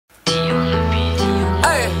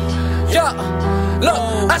Yeah,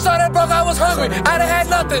 look, I started broke, I was hungry, I done had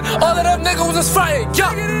nothing. All of them niggas was fighting.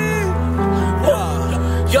 Yeah,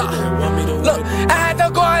 look, I had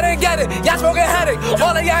to go out and get it. Y'all smoking headache,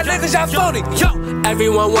 all of y'all niggas, y'all phony. Yo,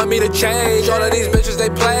 everyone want me to change. All of these bitches they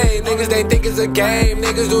play. Niggas they think it's a game.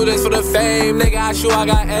 Niggas do this for the fame. Nigga, I sure I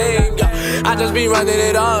got aim. Yo, I just be running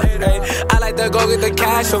it up. Ay. I like to go get the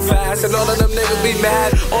cash so fast, and all of them niggas be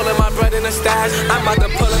mad. All of my bread in the stash. I'm about to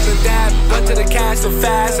pull up and dab. Run to the cash so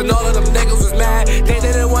fast, and all of them niggas was mad. They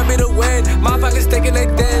didn't want me to win. My pockets thinking they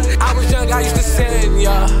thin. I was young, I used to sin.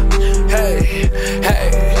 Yeah, hey,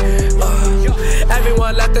 hey.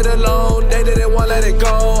 Everyone left it alone, they didn't want to let it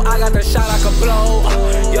go. I got the shot I could blow.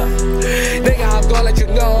 Yeah, nigga, I'm gonna let you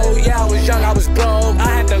know. Yeah, I was young, I was broke. I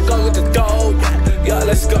had to go with the dough. Yeah,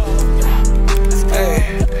 let's go.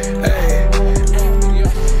 Hey, hey,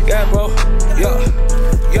 yeah, bro. Yeah,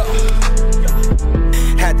 yeah.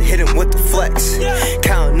 Had to hit him with the flex,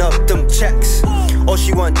 counting up them checks. All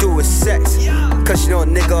she wanna do is sex, cause she know a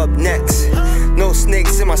nigga up next. No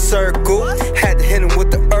snakes in my circle, had to hit him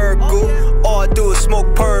with the Urkel. All I do is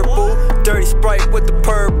smoke purple, dirty Sprite with the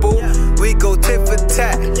purple. We go tit for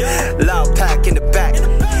tat, loud pack in the back.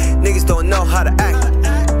 Niggas don't know how to act.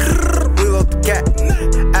 Reload the gat,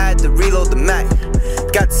 I had to reload the Mac.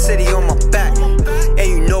 Got the city on my back, and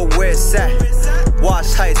you know where it's at.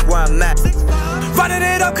 Wash Heights where I'm at. Running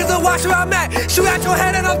it up cause I watch where I'm at. Shoot at your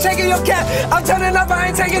head and I'm taking your cap. I'm turning up, I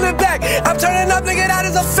ain't taking it back. I'm turning up, nigga, that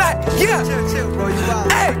is a fact. Yeah.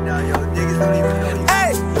 Hey.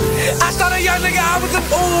 Hey. I started young, nigga, I was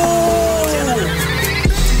a ooh.